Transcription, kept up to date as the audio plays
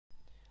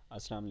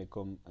अस्सलाम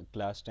वालेकुम।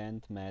 Class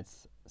 10th maths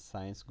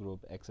science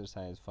group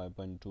exercise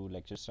 5.2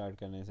 lecture start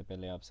करने से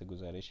पहले आपसे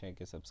गुजारिश है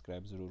कि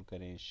सब्सक्राइब ज़रूर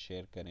करें,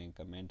 शेयर करें,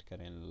 कमेंट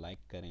करें, लाइक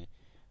करें,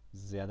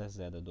 ज़्यादा से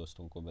ज़्यादा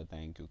दोस्तों को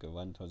बताएं क्योंकि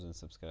 1000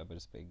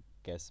 सब्सक्राइबर्स पे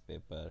गेस्ट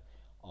पेपर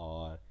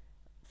और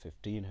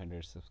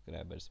 1500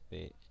 सब्सक्राइबर्स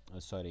पे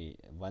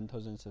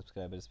 1000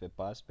 सब्सक्राइबर्स पे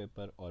पास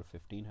पेपर और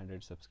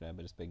 1500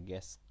 सब्सक्राइबर्स पे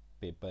guest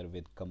paper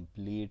with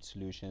complete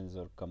solutions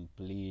और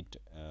कंप्लीट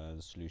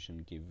सॉल्यूशन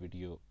की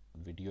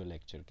वीडियो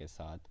लेक्चर के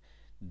साथ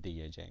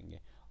दिए जाएंगे।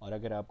 और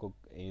अगर आपको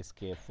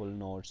इसके फुल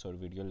नोट्स और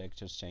वीडियो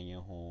लेक्चर्स चाहिए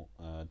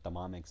हों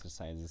तमाम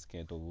एक्सरसाइजेस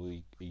के, तो वो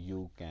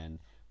you can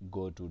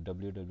go to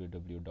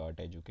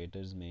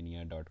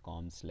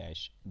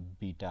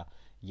www.educatorsmania.com/beta।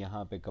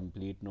 यहाँ पे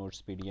कंप्लीट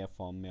नोट्स पीडीएफ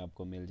फॉर्म में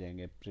आपको मिल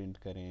जाएंगे। प्रिंट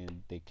करें,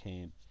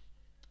 देखें,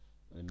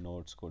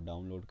 नोट्स को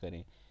डाउनलोड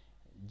करें,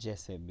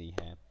 जैसे भी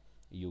है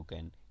you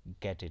can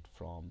get it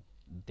from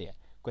there.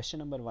 Question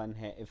number 1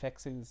 है, if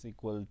x is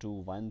equal to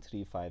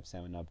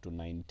 1357 up to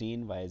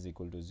 19, y is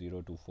equal to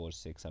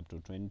 0246 up to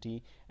 20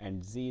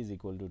 and z is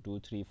equal to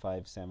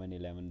 2357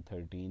 11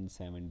 13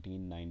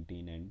 17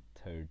 19 and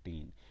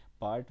 13।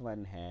 Part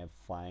 1 है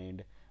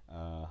find,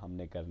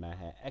 हमने करना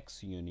है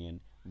x union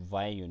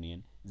y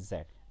union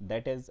z,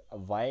 that is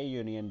y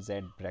union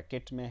z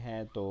bracket में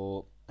है।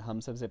 तो हम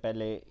सबसे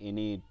पहले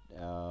इन्हीं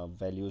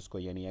वैल्यूज़ को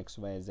यानी एक्स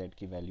वाई जेड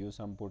की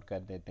वैल्यूज़ हम पुट कर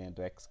देते हैं।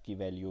 तो एक्स की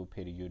वैल्यू,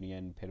 फिर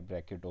यूनियन, फिर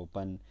ब्रैकेट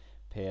ओपन,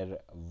 फिर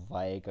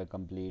वाई का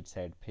कंप्लीट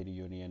सेट, फिर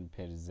यूनियन,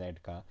 फिर जेड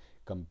का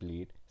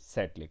कंप्लीट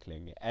सेट लिख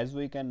लेंगे। As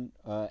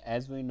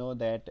we know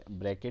that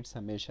brackets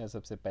हमेशा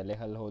सबसे पहले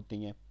हल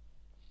होती हैं।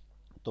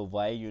 तो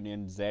y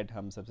यूनियन z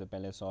हम सबसे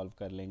पहले सॉल्व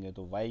कर लेंगे।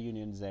 तो y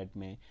यूनियन z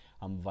में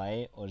हम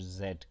y और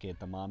z के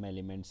तमाम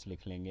एलिमेंट्स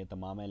लिख लेंगे।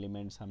 तमाम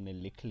एलिमेंट्स हमने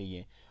लिख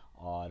लिए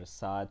और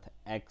साथ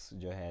x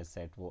जो है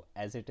सेट वो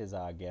एज इट इज़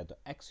आ गया। तो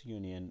x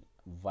union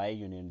y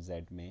union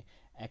z में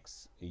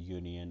x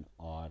यूनियन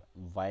और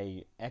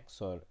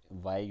x और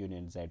y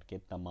यूनियन z के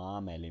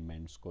तमाम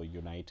एलिमेंट्स को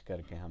यूनाइट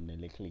करके हमने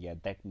लिख लिया।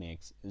 That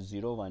makes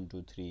 0 1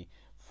 2 3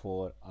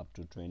 4 up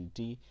to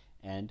 20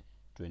 and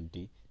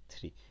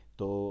 23।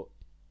 तो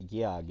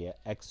ये आ गया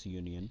x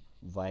union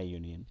y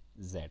union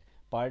z।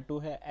 Part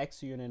 2 है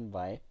x union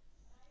y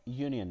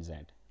union z।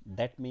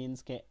 That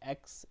means के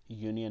x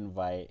यूनियन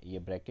y ये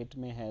ब्रैकेट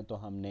में है, तो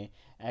हमने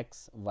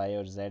x y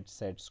और z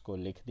सेट्स को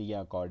लिख दिया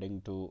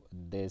अकॉर्डिंग टू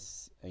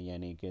दिस,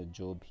 यानी कि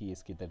जो भी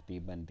इसकी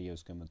तरतीब बनती है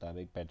उसके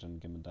मुताबिक, पैटर्न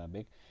के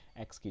मुताबिक।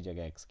 x की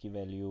जगह x की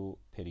वैल्यू,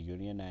 फिर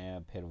यूनियन आया,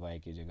 फिर y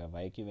की जगह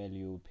y की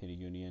वैल्यू, फिर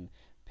यूनियन,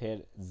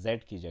 फिर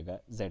z की जगह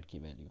z की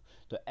वैल्यू।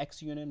 तो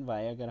x यूनियन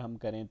y अगर हम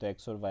करें तो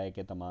x और y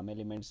के तमाम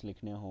एलिमेंट्स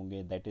लिखने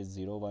होंगे। That is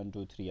 0 1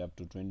 2 3 up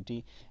to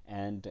 20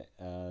 and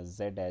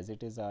z as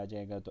it is आ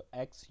जाएगा। तो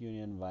x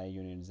union y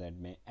union z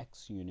में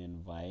x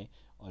यूनियन y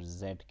और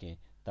z के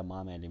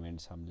तमाम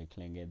एलिमेंट्स हम लिख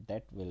लेंगे।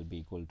 That will be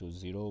equal to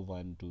 0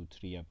 1 2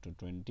 3 up to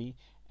 20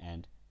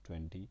 and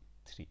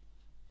 23।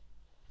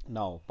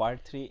 Now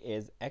part 3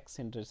 is x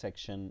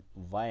intersection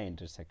y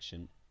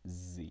intersection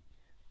z।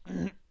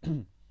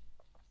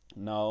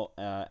 Now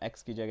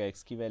x की जगह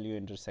x की value,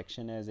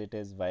 intersection as it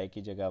is, y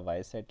की जगह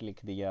y सेट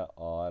लिख दिया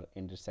और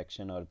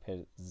इंटरसेक्शन और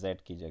फिर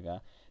z की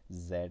जगह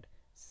z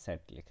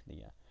सेट लिख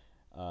दिया।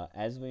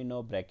 एज वी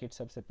नो ब्रैकेट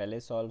सबसे पहले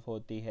सॉल्व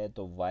होती है,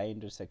 तो y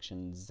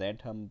इंटरसेक्शन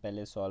z हम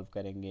पहले सॉल्व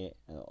करेंगे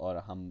और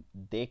हम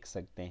देख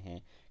सकते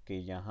हैं कि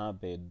यहाँ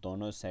पे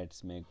दोनों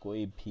सेट्स में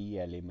कोई भी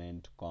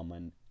एलिमेंट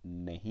कॉमन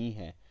नहीं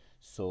है,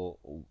 सो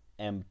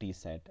एम्प्टी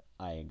सेट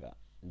आएगा।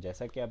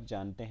 जैसा कि आप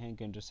जानते हैं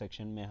कि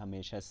इंटरसेक्शन में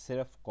हमेशा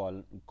सिर्फ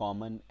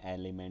कॉमन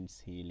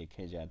एलिमेंट्स ही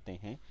लिखे जाते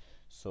हैं।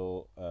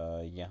 सो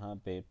यहाँ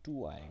पे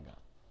 2 आएगा,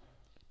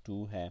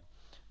 2 है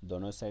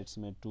दोनों सेट्स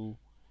में 2,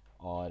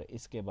 और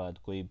इसके बाद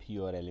कोई भी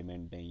और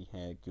एलिमेंट नहीं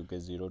है क्योंकि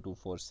 0 2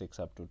 4 6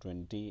 अप टू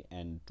 20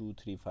 एंड 2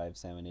 3 5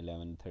 7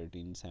 11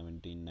 13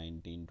 17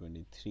 19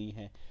 23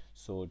 है।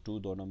 सो 2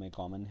 दोनों में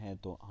कॉमन है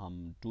तो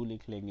हम 2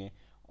 लिख लेंगे।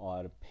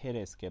 और फिर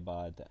इसके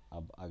बाद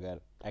अब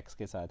अगर x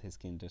के साथ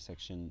इसकी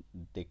इंटरसेक्शन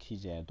देखी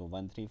जाए तो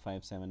 1 3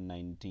 5 7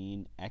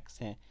 19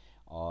 x है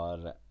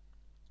और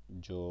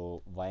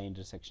जो y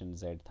इंटरसेक्शन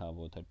z था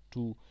वो था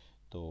 2।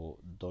 तो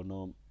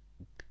दोनों,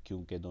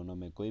 क्योंकि दोनों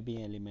में कोई भी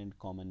एलिमेंट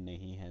कॉमन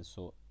नहीं है,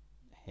 सो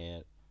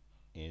here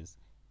is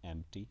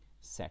empty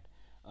set।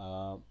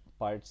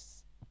 Part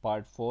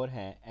 4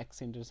 है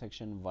x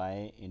intersection y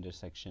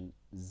intersection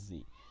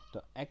z। तो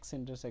x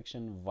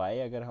इंटरसेक्शन y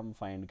अगर हम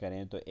फाइंड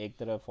करें तो एक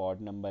तरफ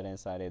ऑड नंबर हैं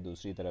सारे,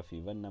 दूसरी तरफ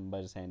इवन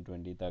नंबर्स हैं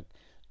 20 तक,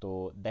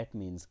 तो दैट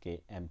मीन्स के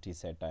एम्प्टी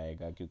सेट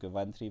आएगा क्योंकि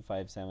 1 3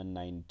 5 7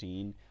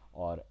 19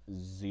 और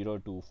 0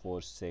 2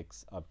 4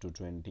 6 अप टू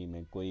 20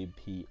 में कोई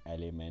भी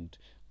एलिमेंट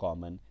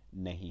कॉमन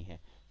नहीं है।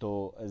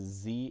 तो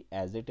z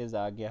एज इट इज़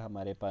आ गया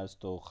हमारे पास,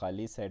 तो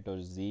खाली सेट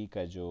और z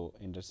का जो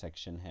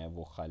इंटरसेक्शन है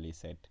वो खाली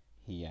सेट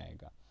ही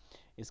आएगा।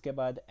 इसके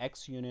बाद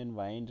x union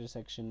y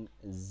intersection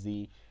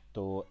z।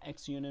 तो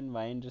x union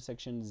y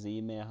intersection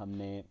z में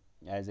हमने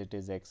एज इट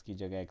इज़ एक्स की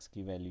जगह एक्स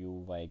की वैल्यू,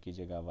 वाई की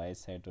जगह वाई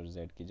सेट और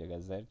जेड की जगह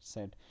जेड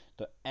सेट।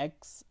 तो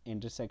x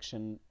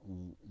intersection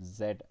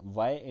Z,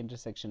 Y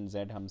intersection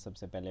Z हम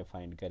सबसे पहले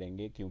फाइंड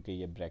करेंगे क्योंकि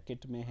ये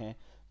ब्रैकेट में है।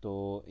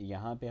 तो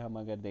यहाँ पे हम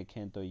अगर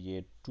देखें तो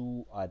ये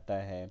 2 आता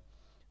है,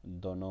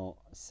 दोनों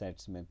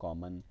सेट्स में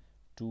कॉमन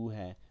 2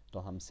 है, तो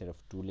हम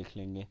सिर्फ 2 लिख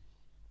लेंगे।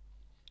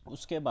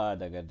 उसके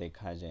बाद अगर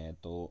देखा जाए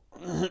तो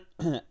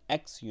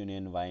x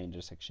union y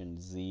intersection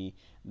z,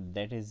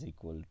 that is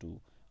equal to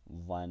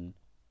 1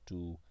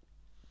 2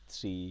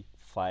 3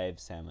 5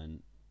 7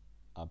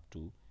 up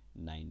to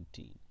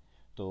 19।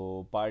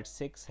 तो पार्ट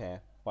 6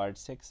 है, part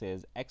 6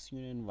 is x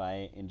union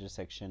y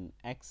intersection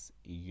x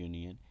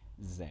union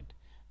z।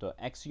 तो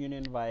x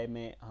यूनियन y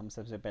में हम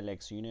सबसे पहले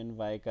x यूनियन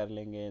y कर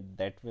लेंगे,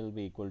 that will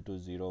be equal to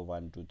 0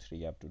 1 2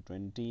 3 up to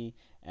 20।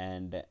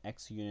 And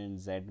x union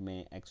z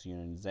में x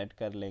यूनियन z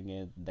कर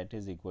लेंगे, that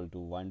is equal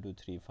to 1 2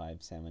 3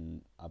 5 7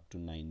 up to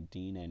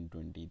 19 and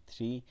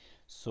 23।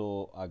 सो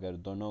अगर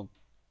दोनों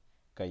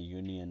का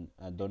यूनियन,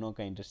 दोनों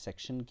का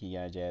इंटरसेक्शन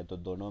किया जाए तो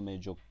दोनों में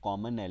जो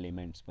कॉमन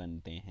एलिमेंट्स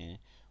बनते हैं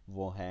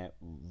वो है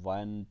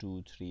 1 2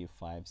 3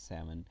 5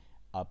 7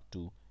 अप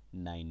टू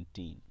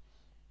 19।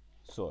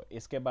 सो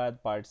इसके बाद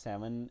part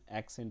 7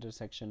 x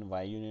intersection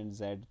Y union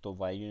Z. तो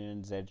वाई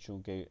यूनियन जेड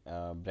चूँकि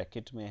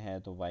ब्रैकेट में है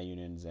तो वाई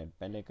यूनियन जेड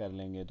पहले कर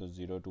लेंगे। तो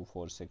 0 2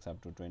 4 6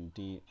 अप टू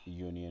 20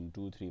 यूनियन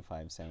 2 3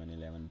 5 7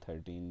 11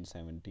 13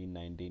 17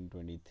 19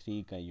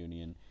 23 का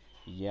यूनियन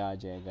ये आ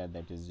जाएगा,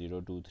 that is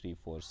 0 2 3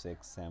 4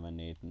 6 7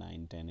 8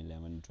 9 10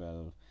 11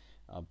 12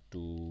 up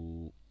to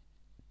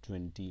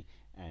 20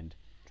 and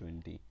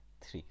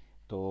 23।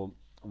 तो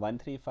 1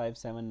 3 5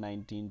 7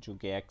 19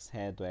 चूँकि x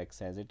है तो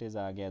x एज इट इज़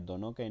आ गया।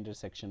 दोनों का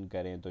इंटरसेक्शन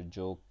करें तो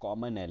जो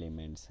कॉमन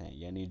एलिमेंट्स हैं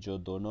यानी जो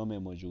दोनों में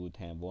मौजूद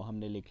हैं वो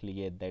हमने लिख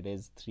लिए, दैट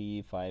इज़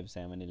 3 5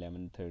 7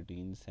 11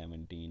 13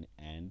 17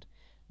 एंड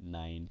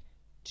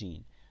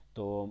 19।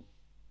 तो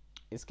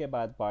इसके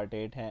बाद पार्ट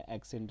 8 है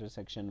x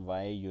intersection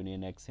y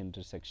union x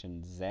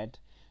intersection z।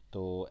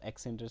 तो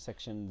x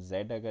इंटरसेक्शन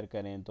z अगर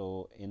करें तो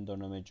इन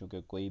दोनों में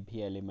चूँकि कोई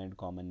भी एलिमेंट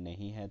कॉमन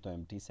नहीं है तो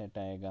एम्प्टी सेट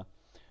आएगा।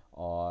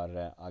 और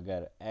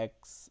अगर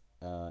x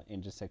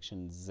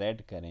इंटरसेक्शन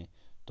z करें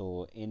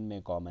तो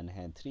इनमें कॉमन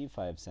है 3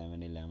 5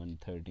 7 11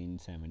 13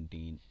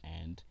 17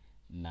 एंड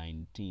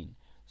 19।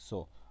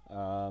 सो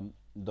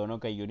दोनों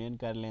का यूनियन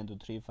कर लें तो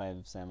 3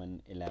 5 7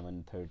 11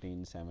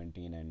 13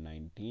 17 एंड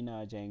 19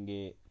 आ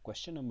जाएंगे।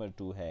 क्वेश्चन नंबर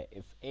 2 है,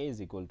 if a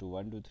is equal to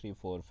 1 2 3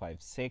 4 5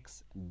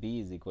 6, b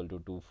is equal to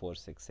 2 4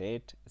 6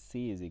 8,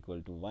 c is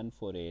equal to 1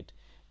 4 8।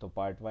 तो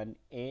part 1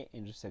 a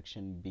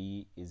intersection b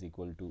is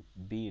equal to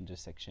b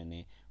intersection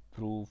a,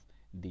 prove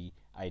the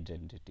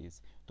identities.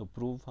 तो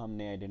proof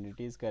हमने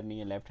identities करनी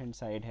है। Left hand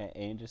side है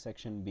a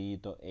intersection b,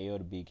 तो a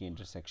और b की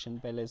intersection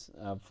पहले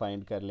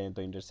फाइंड कर लें।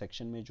 तो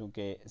इंटरसेक्शन में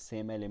चूँकि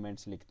सेम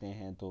एलिमेंट्स लिखते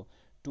हैं तो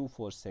 2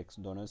 4 6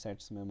 दोनों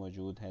सेट्स में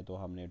मौजूद है, तो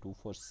हमने 2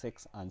 4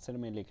 6 आंसर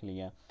में लिख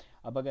लिया।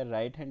 अब अगर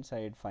राइट हैंड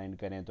साइड फाइंड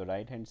करें तो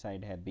राइट हैंड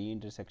साइड है b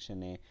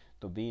इंटरसेक्शन a।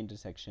 तो b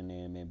इंटरसेक्शन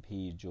a में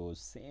भी जो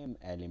सेम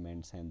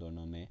एलिमेंट्स हैं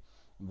दोनों में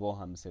वो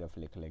हम सिर्फ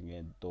लिख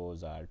लेंगे,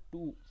 those are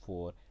 2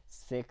 4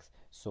 6।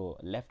 so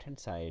left hand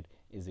side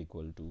is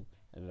equal to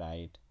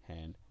right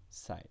hand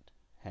side,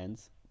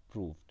 hence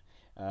proved।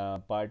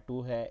 part 2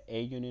 है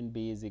a union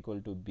b is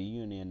equal to b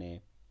union a।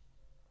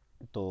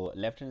 तो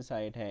लेफ्ट हैंड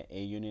साइड है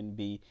a union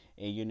b।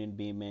 a union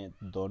b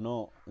में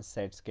दोनों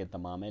sets के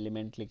तमाम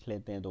element लिख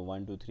लेते हैं, तो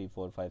 1 2 3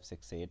 4 5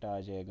 6 8 आ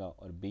जाएगा।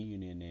 और b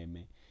यूनियन a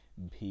में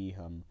भी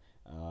हम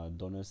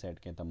दोनों सेट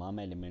के तमाम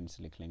एलिमेंट्स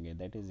लिख लेंगे,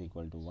 that is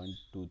equal to 1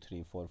 2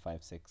 3 4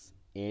 5 6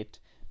 8।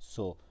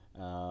 So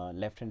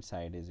left hand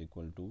side is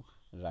equal to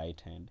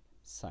right hand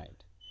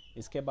side.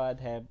 इसके बाद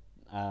है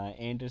a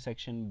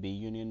intersection b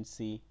union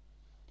c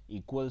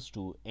equals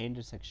to a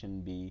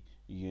intersection b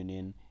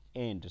union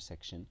a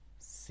intersection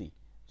c।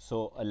 So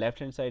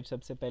left hand side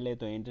सबसे पहले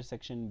तो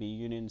intersection b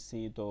union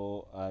c। तो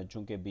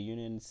चूंकि b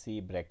union c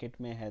bracket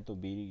में है तो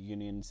b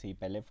यूनियन c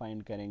पहले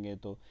फाइंड करेंगे।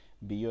 तो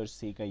b और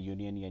c का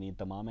यूनियन यानी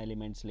तमाम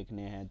एलिमेंट्स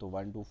लिखने हैं, तो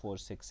 1 2 4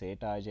 6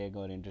 8 आ जाएगा।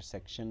 और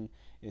इंटरसेक्शन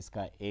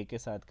इसका a के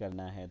साथ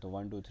करना है, तो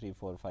 1 2 3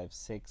 4 5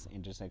 6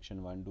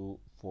 इंटरसेक्शन 1 2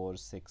 4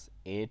 6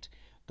 8।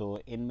 तो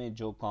इनमें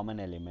जो कॉमन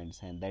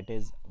एलिमेंट्स हैं दैट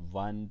इज़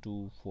 1 2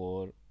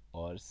 4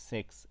 और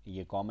 6,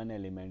 ये कॉमन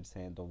एलिमेंट्स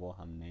हैं तो वो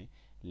हमने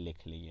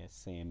लिख लिए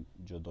सेम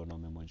जो दोनों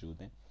में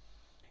मौजूद हैं।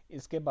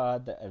 इसके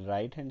बाद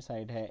राइट हैंड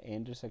साइड है a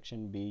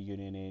intersection b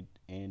union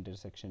a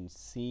intersection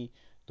c।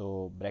 तो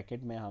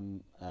ब्रैकेट में हम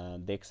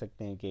देख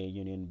सकते हैं कि a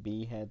यूनियन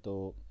b है,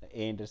 तो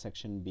a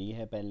इंटरसेक्शन b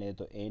है पहले,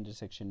 तो a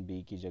इंटरसेक्शन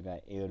b की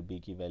जगह a और b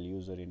की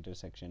वैल्यूज़ और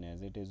इंटरसेक्शन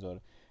एज इट इज़।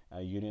 और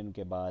यूनियन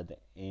के बाद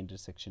a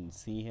इंटरसेक्शन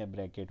c है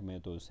ब्रैकेट में,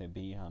 तो उसे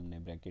भी हमने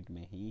ब्रैकेट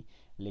में ही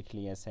लिख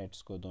लिया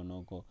सेट्स को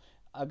दोनों को।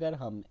 अगर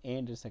हम a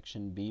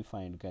इंटरसेक्शन b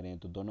फाइंड करें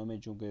तो दोनों में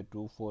चूँकि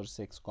 2 4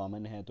 6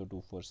 कॉमन है तो 2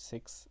 4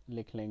 6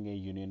 लिख लेंगे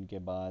यूनियन के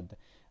बाद।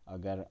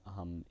 अगर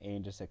हम a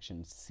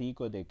इंटरसेक्शन c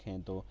को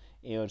देखें तो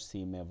a और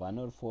c में 1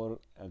 और 4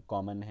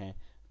 कॉमन है,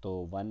 तो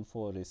 1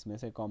 4 इसमें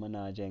से कॉमन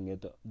आ जाएंगे।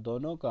 तो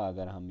दोनों का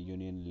अगर हम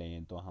यूनियन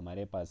लें तो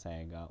हमारे पास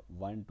आएगा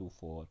 1 2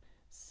 4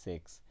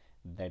 6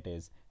 that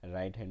is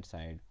right hand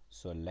side.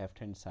 So left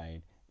hand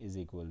side is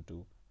equal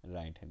to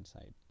right hand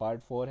side.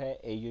 Part 4 है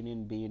A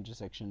union B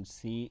intersection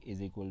C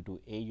is equal to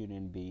A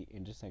union B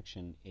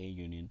intersection A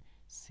union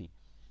C.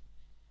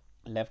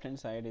 Left hand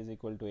side is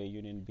equal to A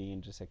union B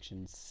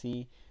intersection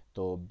C.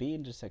 तो B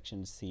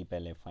intersection C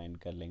पहले find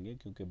कर लेंगे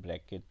क्योंकि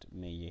bracket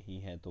में यही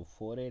है, तो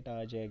 4 8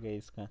 आ जाएगा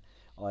इसका,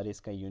 और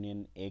इसका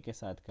यूनियन ए के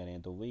साथ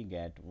करें तो we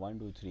get 1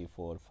 2 3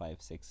 4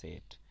 5 6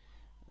 8.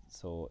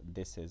 So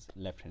this is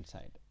left hand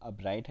side.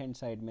 अब राइट हैंड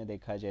साइड में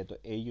देखा जाए तो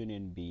A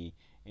union B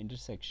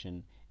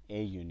intersection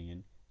A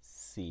union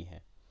C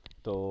है.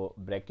 तो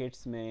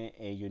ब्रैकेट्स में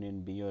ए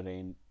यूनियन बी और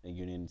ए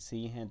यूनियन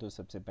सी हैं, तो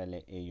सबसे पहले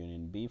ए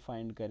यूनियन बी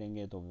फाइंड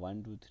करेंगे तो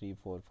 1 2 3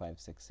 4 5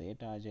 6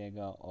 8 आ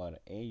जाएगा, और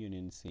ए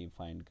यूनियन सी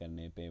फाइंड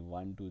करने पे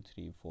 1 2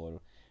 3 4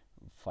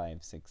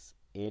 5 6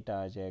 8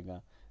 आ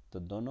जाएगा. तो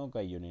दोनों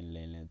का यूनियन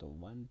ले लें तो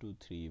 1 2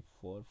 3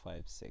 4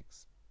 5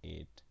 6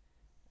 8,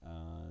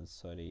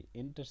 सॉरी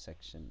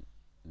इंटरसेक्शन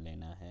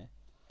लेना है,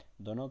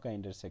 दोनों का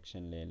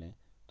इंटरसेक्शन ले लें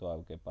तो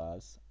आपके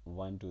पास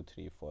 1 2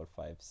 3 4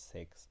 5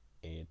 6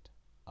 8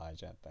 आ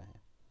जाता है.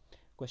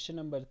 क्वेश्चन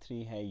नंबर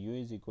 3 है u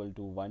is equal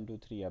to 1 2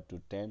 3 up to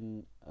 10,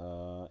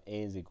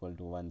 a is equal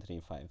to 1 3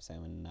 5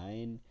 7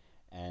 9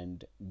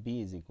 and b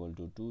is equal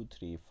to 2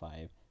 3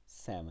 5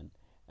 7.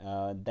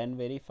 Then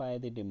verify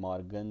the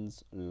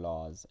De Morgan's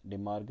laws.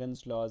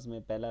 De Morgan's laws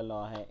में पहला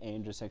लॉ है a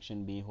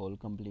intersection b whole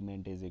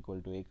complement is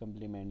equal to a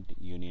complement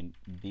union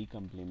b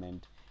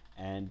complement,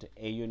 and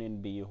a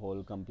union b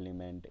whole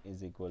complement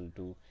is equal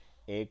to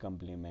a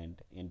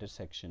complement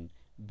intersection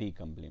b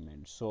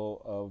complement.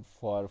 So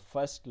for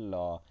first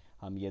law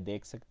हम ये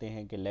देख सकते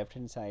हैं कि left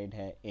hand side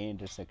है a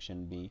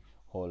intersection b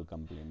whole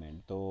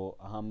complement. तो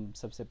हम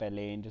सबसे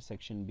पहले a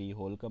intersection b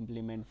whole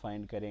complement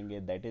find करेंगे,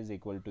 that is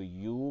equal to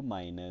u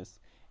minus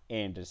a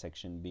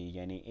intersection b,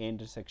 यानी a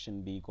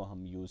इंटरसेक्शन b को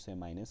हम u से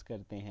माइनस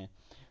करते हैं.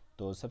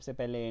 तो सबसे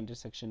पहले a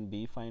इंटरसेक्शन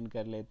b फाइंड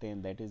कर लेते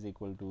हैं, दैट इज़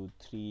इक्वल टू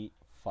 3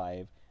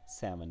 5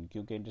 7,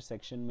 क्योंकि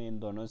इंटरसेक्शन में इन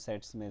दोनों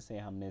सेट्स में से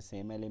हमने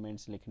सेम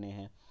एलिमेंट्स लिखने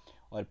हैं,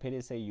 और फिर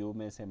इसे u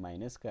में से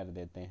माइनस कर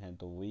देते हैं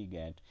तो we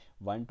get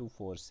 1 2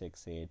 4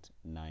 6 8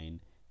 9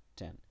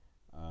 10.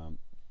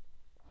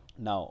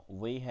 Now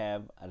we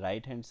have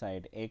right hand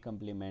side a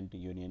complement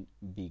union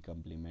b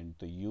complement.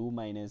 तो u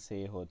माइनस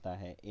a होता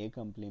है a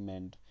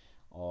कम्प्लीमेंट,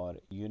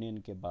 और यूनियन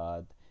के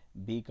बाद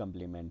b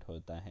कम्प्लीमेंट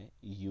होता है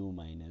u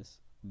minus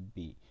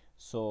b.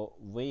 So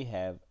we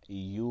have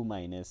u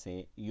minus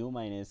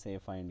a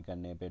find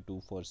करने पे 2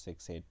 4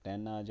 6 8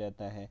 10 आ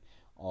जाता है,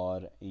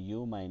 और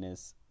u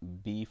माइनस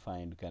b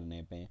फाइंड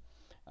करने पे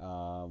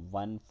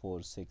 1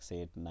 4 6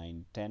 8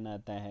 9 10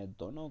 आता है.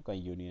 दोनों का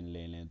यूनियन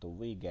ले लें तो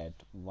we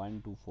get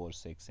 1 2 4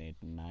 6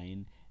 8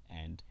 9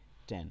 and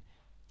 10.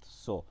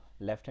 So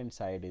left hand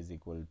side is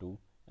equal to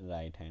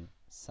right hand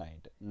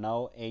side. Now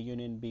a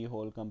union b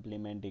whole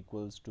complement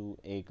equals to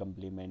a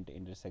complement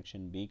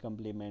intersection b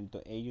complement. तो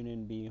a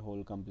union b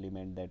whole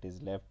complement that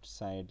is left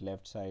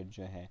side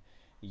जो है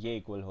ये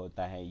equal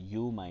होता है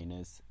u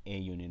minus a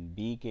union b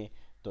के.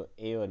 तो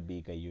a और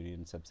b का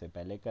यूनियन सबसे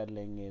पहले कर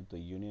लेंगे, तो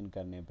यूनियन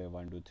करने पे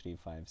 1 2 3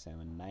 5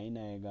 7 9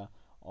 आएगा,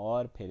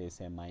 और फिर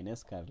इसे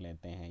माइनस कर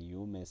लेते हैं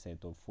u में से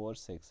तो 4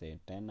 6 8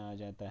 10 आ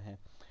जाता है.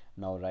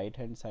 Now right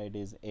hand side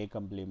is a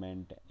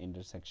complement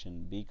intersection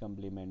b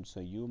complement,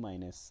 so u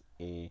minus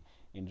a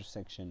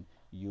intersection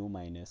u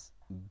minus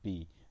b.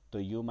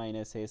 तो u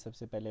minus a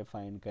सबसे पहले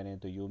फाइंड करें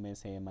तो u में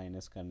से a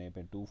माइनस करने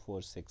पे 2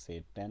 4 6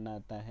 8 10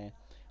 आता है,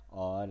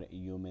 और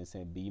u में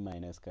से b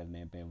माइनस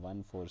करने पे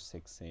 1 4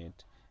 6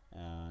 8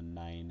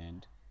 9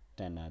 एंड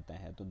 10 आता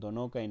है. तो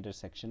दोनों का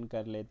इंटरसेक्शन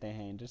कर लेते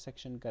हैं.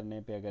 इंटरसेक्शन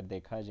करने पे अगर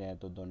देखा जाए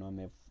तो दोनों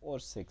में 4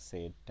 6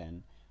 8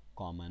 10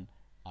 कॉमन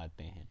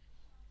आते हैं.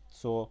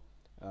 सो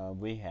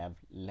we have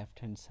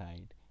left hand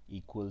side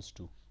equals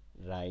to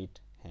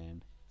right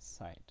hand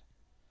side.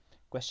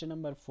 Question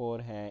number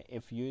 4 है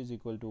if u is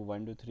equal to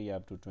 1 to 3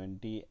 up to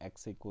 20,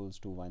 x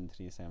equals to 1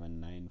 3 7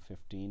 9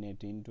 15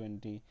 18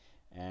 20,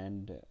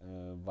 and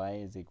y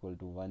is equal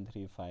to 1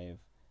 3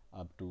 5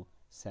 up to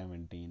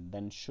 17,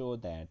 then show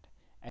that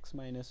x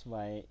minus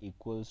y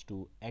equals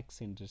to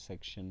x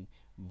intersection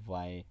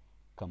y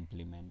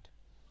complement.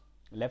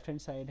 Left hand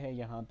side है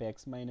यहाँ पे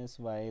x minus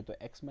Y, तो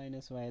x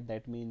minus Y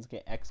that means कि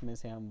x में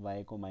से हम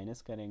y को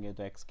minus करेंगे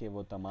तो x के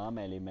वो तमाम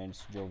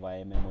एलिमेंट्स जो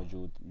y में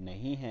मौजूद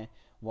नहीं हैं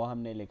वो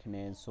हमने लिखने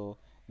हैं. So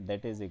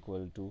that is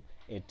equal to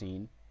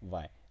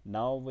 18y.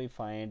 Now we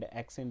find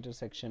x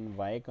intersection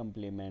y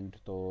complement.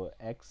 तो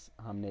x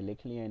हमने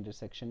लिख लिया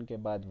इंटरसेक्शन के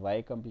बाद,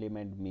 y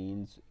complement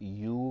means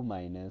u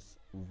minus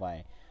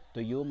Y.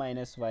 तो u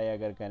माइनस वाई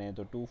अगर करें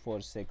तो 2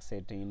 4 6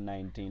 18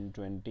 19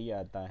 20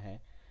 आता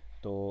है.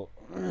 तो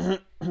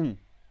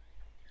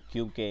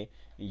क्योंकि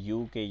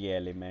u के ये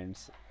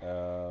एलिमेंट्स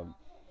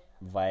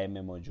y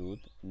में मौजूद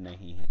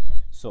नहीं हैं.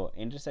 सो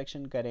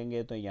इंटरसेक्शन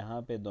करेंगे तो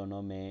यहाँ पे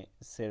दोनों में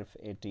सिर्फ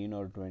 18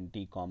 और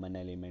 20 कॉमन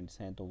एलिमेंट्स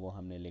हैं, तो वो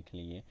हमने लिख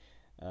लिए.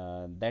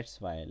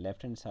 That's why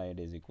left hand side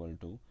is equal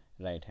to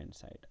right hand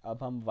side.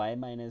 अब हम y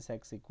minus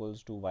x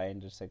equals to y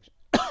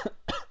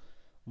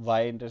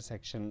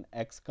intersection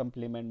x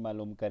complement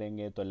मालूम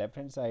करेंगे. तो लेफ्ट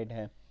हैंड साइड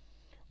है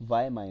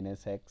y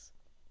माइनस एक्स,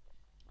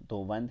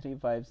 तो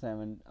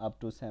 1357 अप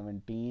टू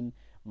 17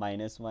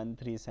 माइनस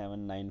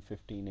 1379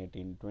 15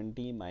 18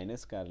 20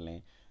 माइनस कर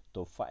लें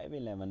तो 5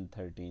 11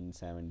 13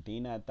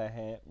 17 आता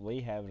है. We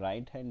have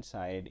right hand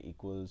side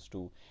equals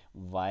to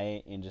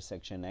y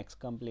intersection x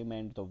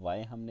complement, तो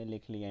y हमने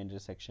लिख लिया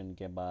इंटरसेक्शन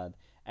के बाद,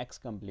 x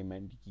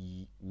complement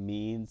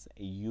means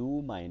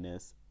u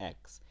minus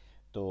x,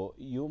 तो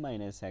u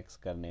माइनस एक्स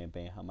करने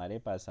पे हमारे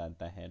पास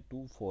आता है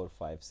 2 4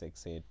 5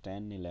 6 8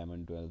 10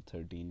 11 12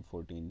 13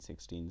 14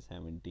 16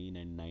 17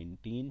 एंड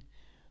 19.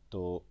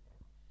 तो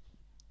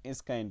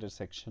इसका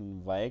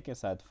इंटरसेक्शन y के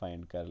साथ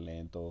फाइंड कर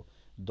लें तो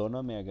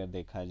दोनों में अगर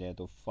देखा जाए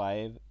तो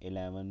 5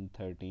 11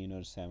 13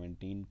 और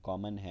 17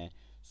 कॉमन है,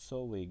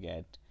 so we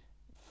get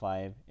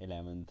 5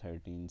 11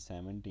 13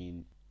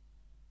 17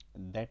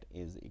 that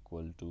is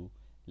equal to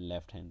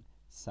left hand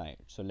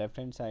side. So left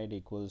hand side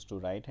equals to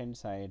right hand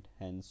side,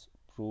 hence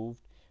proved.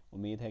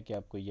 उम्मीद है कि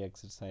आपको ये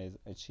एक्सरसाइज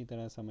अच्छी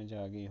तरह समझ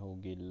आ गई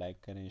होगी. लाइक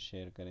करें,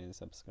 शेयर करें,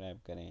 सब्सक्राइब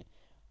करें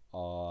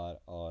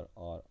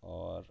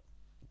और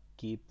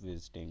keep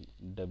visiting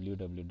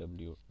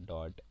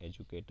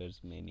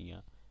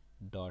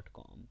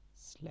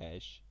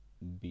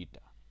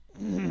www.educatorsmania.com/beta.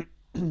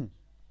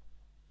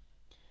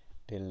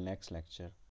 Till next lecture.